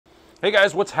Hey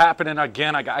guys, what's happening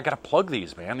again? I got to plug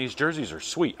these, man. These jerseys are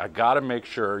sweet. I got to make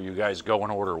sure you guys go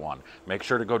and order one. Make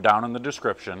sure to go down in the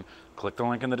description, click the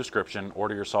link in the description,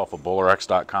 order yourself a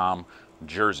BowlerX.com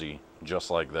jersey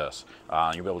just like this.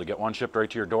 You'll be able to get one shipped right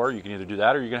to your door. You can either do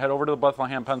that or you can head over to the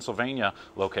Bethlehem, Pennsylvania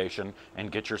location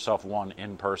and get yourself one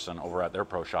in person over at their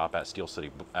pro shop at Steel City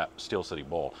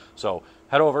Bowl. So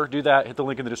head over, do that, hit the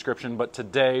link in the description. But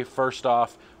today, first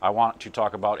off, I want to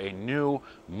talk about a new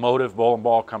Motiv bowling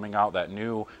ball coming out, that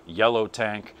new yellow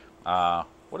tank.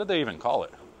 What did they even call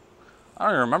it? I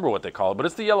don't even remember what they call it, but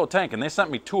it's the yellow tank, and they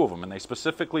sent me 2 of them, and they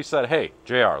specifically said, hey,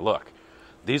 JR, look,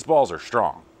 these balls are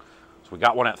strong. We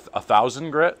got one at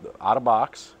 1,000 grit out of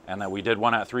box, and then we did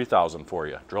one at 3,000 for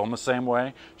you. Drill them the same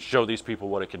way, show these people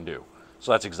what it can do.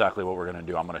 So that's exactly what we're going to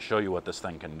do. I'm going to show you what this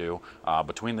thing can do.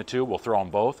 Between the two, we'll throw them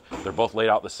both. They're both laid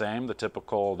out the same. The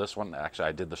typical, this one, actually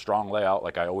I did the strong layout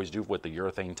like I always do with the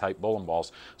urethane type bowling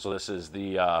balls. So this is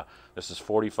the, this is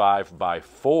 45 by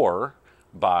 4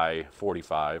 by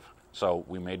 45. So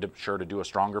we made sure to do a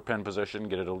stronger pin position,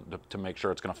 get it to make sure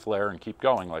it's going to flare and keep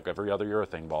going like every other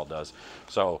urethane ball does.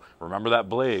 So remember that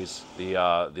blaze, the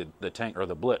tank, or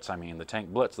the blitz, I mean the tank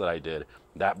blitz that I did,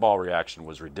 that ball reaction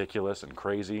was ridiculous and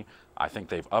crazy. I think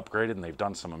they've upgraded and they've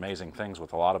done some amazing things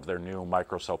with a lot of their new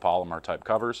microcell polymer type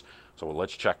covers. So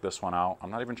let's check this one out.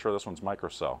 I'm not even sure this one's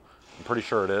microcell. I'm pretty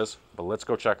sure it is, but let's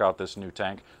go check out this new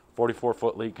tank.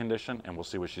 44-foot lead condition, and we'll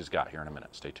see what she's got here in a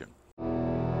minute. Stay tuned.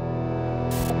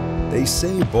 They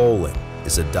say bowling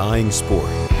is a dying sport.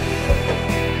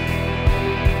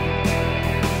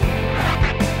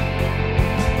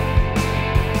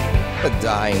 A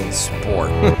dying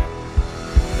sport.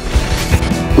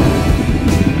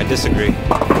 I disagree.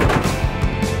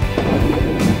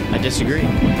 I disagree.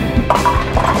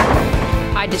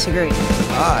 I disagree.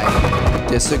 I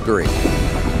disagree.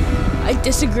 I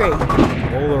disagree.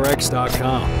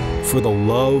 BowlerX.com for the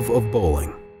love of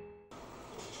bowling.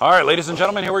 All right, ladies and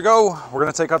gentlemen, here we go. We're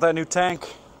gonna take out that new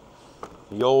tank.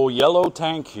 The old yellow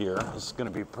tank here. This is gonna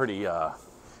be pretty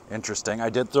interesting. I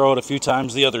did throw it a few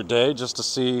times the other day just to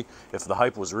see if the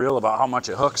hype was real about how much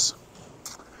it hooks.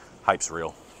 Hype's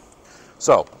real.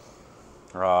 So,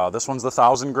 this one's the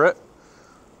 1,000 grit.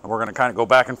 And we're gonna kind of go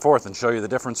back and forth and show you the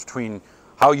difference between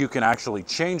how you can actually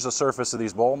change the surface of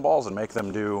these bowling balls and make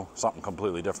them do something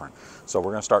completely different. So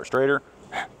we're gonna start straighter.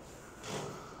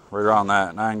 Right around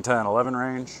that 9, 10, 11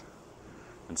 range,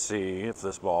 and see if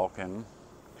this ball can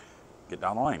get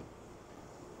down the lane.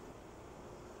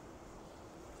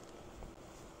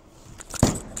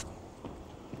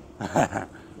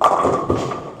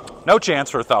 No chance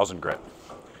for 1,000 grit.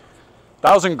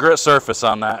 1,000 grit surface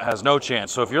on that has no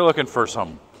chance. So if you're looking for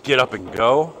some get up and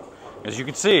go, as you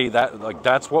can see,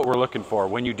 that's what we're looking for.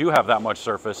 When you do have that much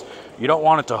surface, you don't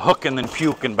want it to hook and then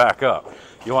puke and back up.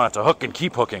 You want it to hook and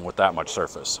keep hooking with that much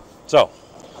surface. So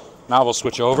now we'll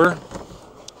switch over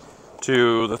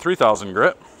to the 3,000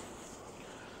 grit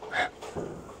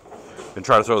and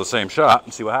try to throw the same shot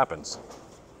and see what happens.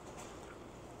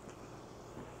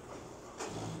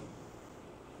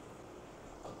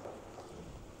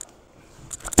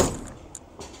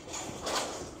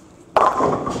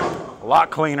 A lot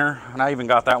cleaner, and I even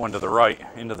got that one to the right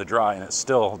into the dry, and it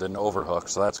still didn't overhook,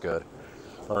 so that's good.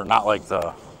 Or not like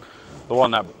the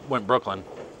one that went Brooklyn.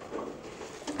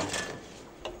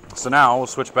 So now we'll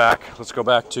switch back. Let's go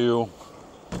back to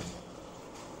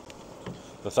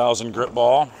the 1,000 grit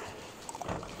ball.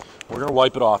 We're gonna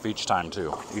wipe it off each time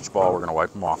too. Each ball we're gonna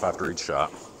wipe them off after each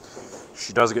shot.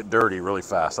 She does get dirty really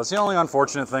fast. That's the only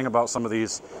unfortunate thing about some of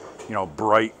these, you know,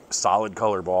 bright, solid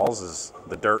color balls is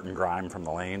the dirt and grime from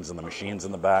the lanes and the machines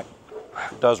in the back.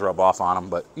 It does rub off on them,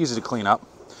 but easy to clean up.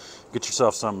 Get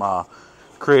yourself some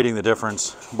Creating the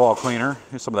Difference ball cleaner,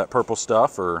 some of that purple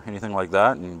stuff or anything like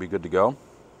that, and be good to go.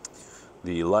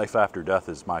 The Life After Death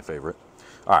is my favorite.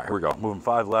 All right, here we go. Moving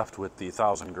 5 left with the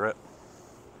 1,000 grit.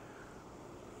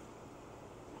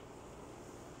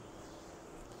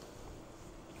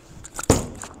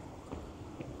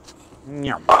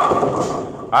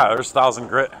 All right, there's 1,000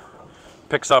 grit.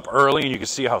 Picks up early, and you can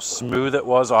see how smooth it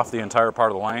was off the entire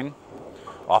part of the lane,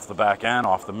 off the back end,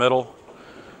 off the middle.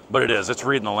 But it's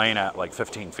reading the lane at like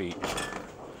 15 feet.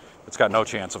 It's got no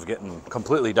chance of getting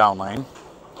completely down lane.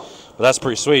 But that's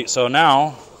pretty sweet. So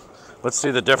now, let's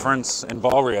see the difference in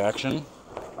ball reaction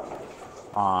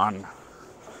on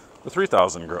the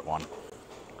 3,000 grit one.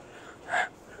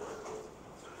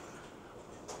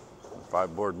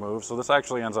 5 board move. So this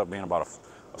actually ends up being about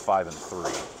a 5 and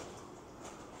 3.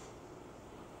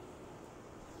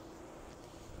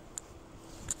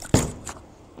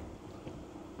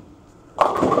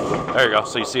 There you go.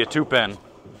 So you see a 2-pin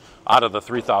out of the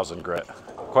 3,000 grit.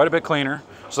 Quite a bit cleaner.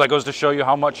 So that goes to show you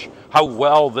how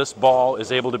well this ball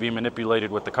is able to be manipulated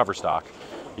with the cover stock.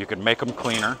 You can make them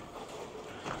cleaner.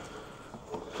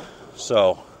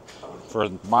 So for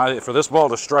this ball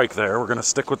to strike there, we're going to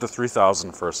stick with the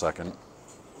 3000 for a second.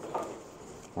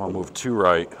 I'm going to move 2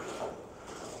 right.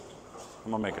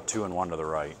 I'm going to make a 2 and 1 to the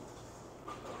right.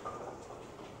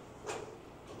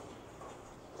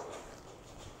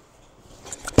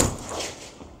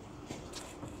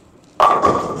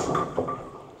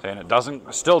 And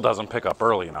it still doesn't pick up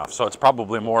early enough, so it's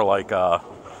probably more like a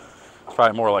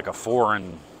 4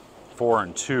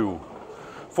 and 2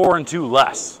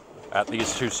 less at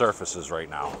these 2 surfaces right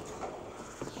now.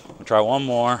 I'll try one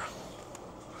more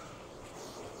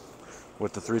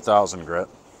with the 3000 grit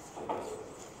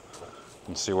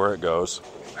and see where it goes.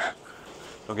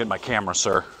 Don't get my camera,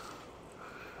 sir.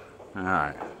 All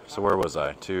right, so where was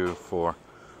I? 2, 4.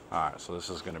 All right, so this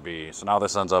is going to be, so now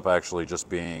this ends up actually just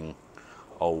being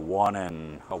a 1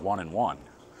 and 1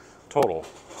 total.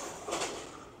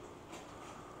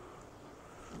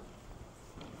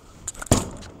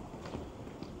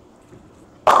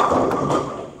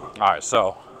 All right,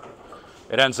 so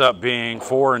it ends up being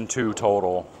 4 and 2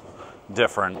 total,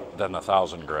 different than the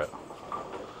 1000 grit.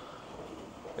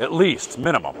 At least,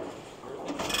 minimum.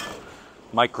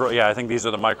 Yeah, I think these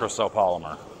are the microcell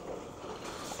polymer.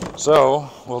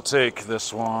 So we'll take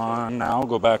this one now,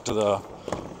 go back to the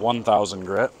 1000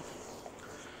 grit,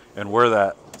 and where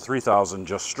that 3000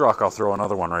 just struck, I'll throw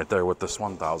another one right there with this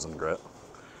 1000 grit.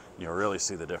 You'll really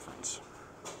see the difference.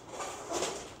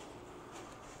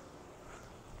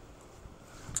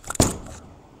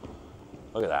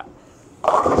 Look at that.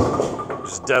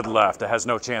 Just dead left. It has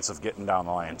no chance of getting down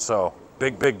the lane. So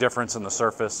big difference in the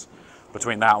surface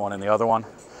between that one and the other one.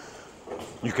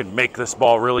 You can make this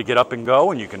ball really get up and go,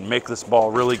 and you can make this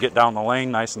ball really get down the lane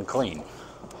nice and clean.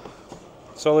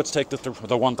 So let's take the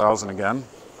 1000 again.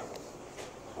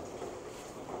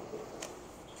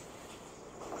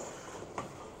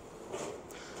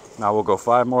 Now we'll go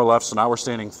 5 more left, so now we're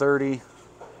standing 30.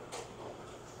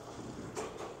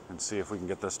 And see if we can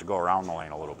get this to go around the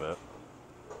lane a little bit.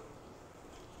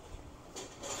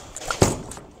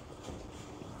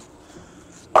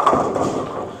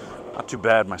 Not too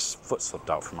bad. My foot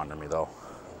slipped out from under me though.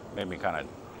 Made me kind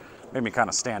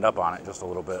of stand up on it just a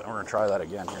little bit. We're gonna try that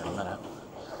again here in a minute.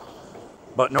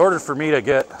 But in order for me to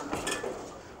get,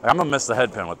 I'm gonna miss the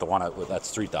head pin with the one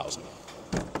that's 3000.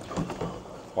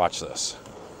 Watch this.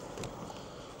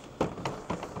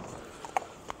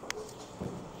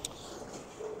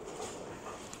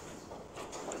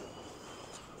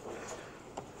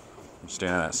 I'm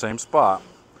standing in that same spot,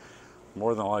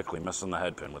 more than likely missing the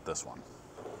head pin with this one.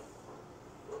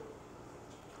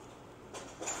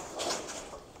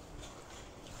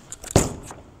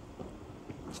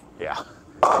 Yeah,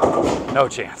 no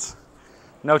chance.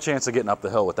 No chance of getting up the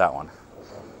hill with that one.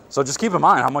 So just keep in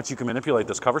mind how much you can manipulate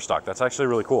this cover stock. That's actually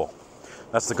really cool.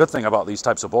 That's the good thing about these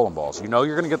types of bowling balls. You know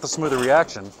you're gonna get the smoother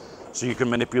reaction, so you can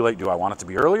manipulate, do I want it to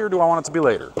be earlier or do I want it to be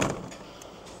later?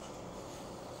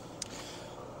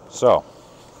 So,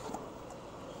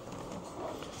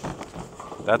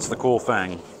 that's the cool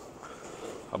thing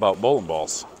about bowling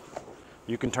balls.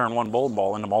 You can turn one bowling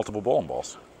ball into multiple bowling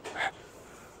balls.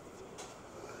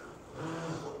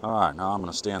 All right, now I'm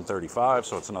gonna stand 35,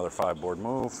 so it's another 5-board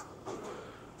move.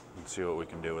 Let's see what we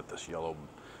can do with this yellow,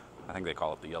 I think they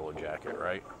call it the Yellowjacket,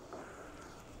 right?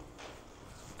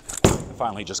 It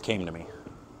finally just came to me.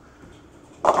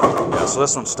 Yeah, so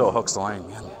this one still hooks the lane,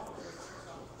 man.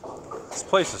 This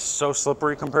place is so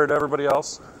slippery compared to everybody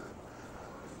else.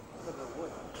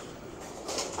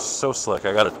 It's so slick.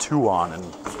 I got a 2 on and...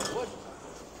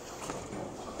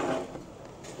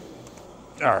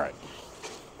 All right.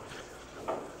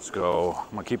 Let's go.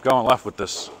 I'm gonna keep going left with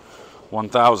this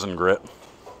 1000 grit.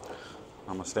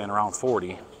 I'm gonna stand around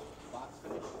 40.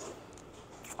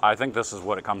 I think this is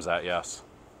what it comes at, yes.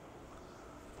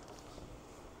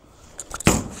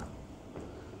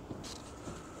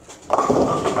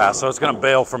 Yeah, so it's gonna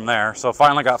bail from there. So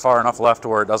finally got far enough left to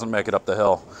where it doesn't make it up the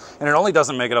hill. And it only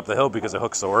doesn't make it up the hill because it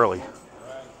hooks so early.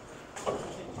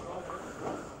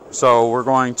 So we're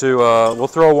going to, we'll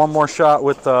throw one more shot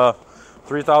with the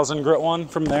 3000 grit one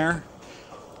from there.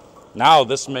 Now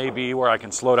this may be where I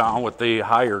can slow down with the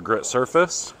higher grit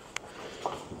surface.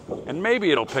 And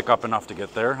maybe it'll pick up enough to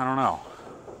get there, I don't know.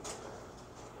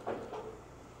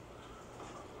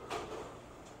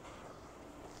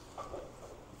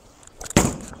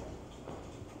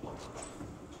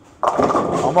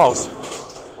 Almost.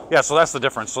 Yeah, so that's the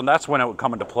difference. So that's when it would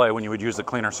come into play, when you would use the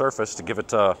cleaner surface to get it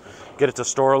to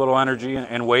store a little energy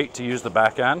and weight to use the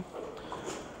back end.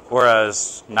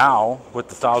 Whereas now with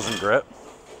the 1000 grit,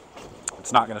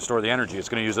 it's not going to store the energy. It's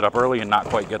going to use it up early and not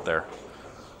quite get there.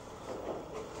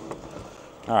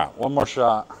 All right, one more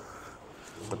shot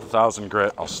with the 1000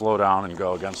 grit. I'll slow down and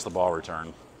go against the ball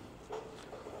return.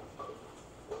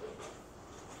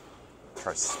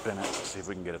 Try to spin it, see if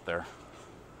we can get it there.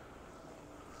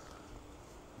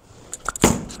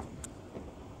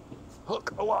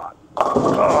 Hook a lot.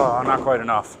 Oh, not quite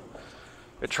enough.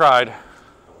 It tried.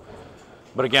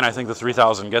 But again, I think the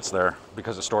 3000 gets there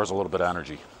because it stores a little bit of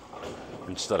energy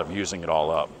instead of using it all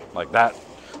up. Like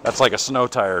that's like a snow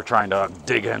tire trying to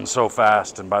dig in so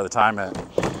fast, and by the time it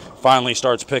finally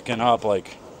starts picking up, or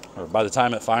by the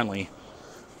time it finally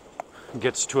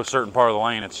gets to a certain part of the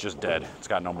lane, it's just dead. It's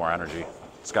got no more energy.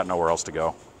 It's got nowhere else to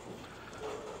go.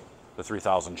 The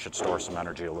 3000 should store some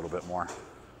energy a little bit more.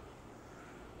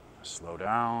 Slow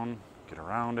down, get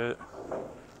around it.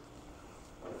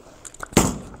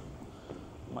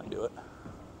 Might do it.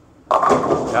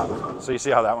 Yeah, so you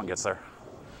see how that one gets there.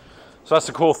 So that's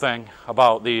the cool thing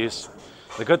about these.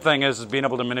 The good thing is being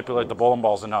able to manipulate the bowling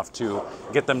balls enough to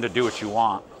get them to do what you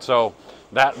want. So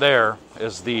that there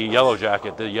is the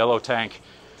Yellowjacket, the yellow tank.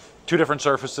 2 different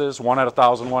surfaces, one at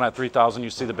 1000, one at 3000. You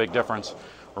see the big difference.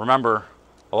 Remember,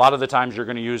 a lot of the times you're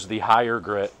going to use the higher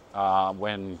grit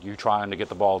when you're trying to get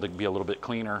the ball to be a little bit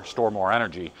cleaner, store more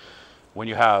energy. When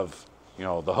you have,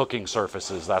 the hooking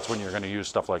surfaces, that's when you're going to use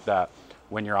stuff like that.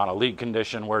 When you're on a league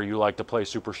condition where you like to play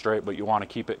super straight but you want to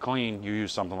keep it clean, you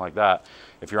use something like that.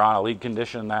 If you're on a league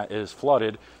condition that is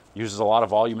flooded, uses a lot of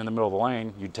volume in the middle of the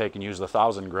lane, you'd take and use the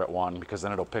 1000 grit one, because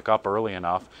then it'll pick up early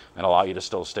enough and allow you to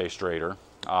still stay straighter.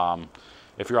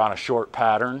 If you're on a short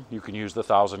pattern, you can use the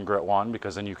 1000 grit one,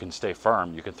 because then you can stay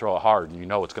firm. You can throw it hard and you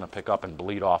know it's going to pick up and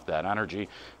bleed off that energy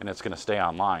and it's going to stay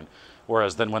on line.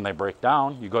 Whereas then when they break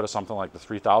down, you go to something like the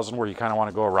 3000 where you kind of want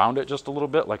to go around it just a little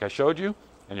bit like I showed you,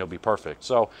 and you'll be perfect.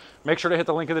 So make sure to hit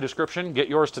the link in the description, get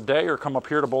yours today, or come up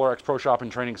here to BowlerX Pro Shop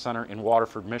and Training Center in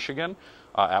Waterford, Michigan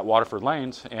at Waterford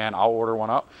Lanes, and I'll order one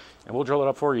up and we'll drill it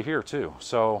up for you here too.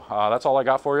 So that's all I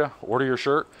got for you. Order your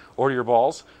shirt, order your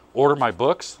balls, order my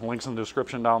books, links in the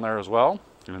description down there as well.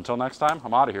 And until next time,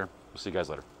 I'm out of here. We'll see you guys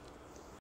later.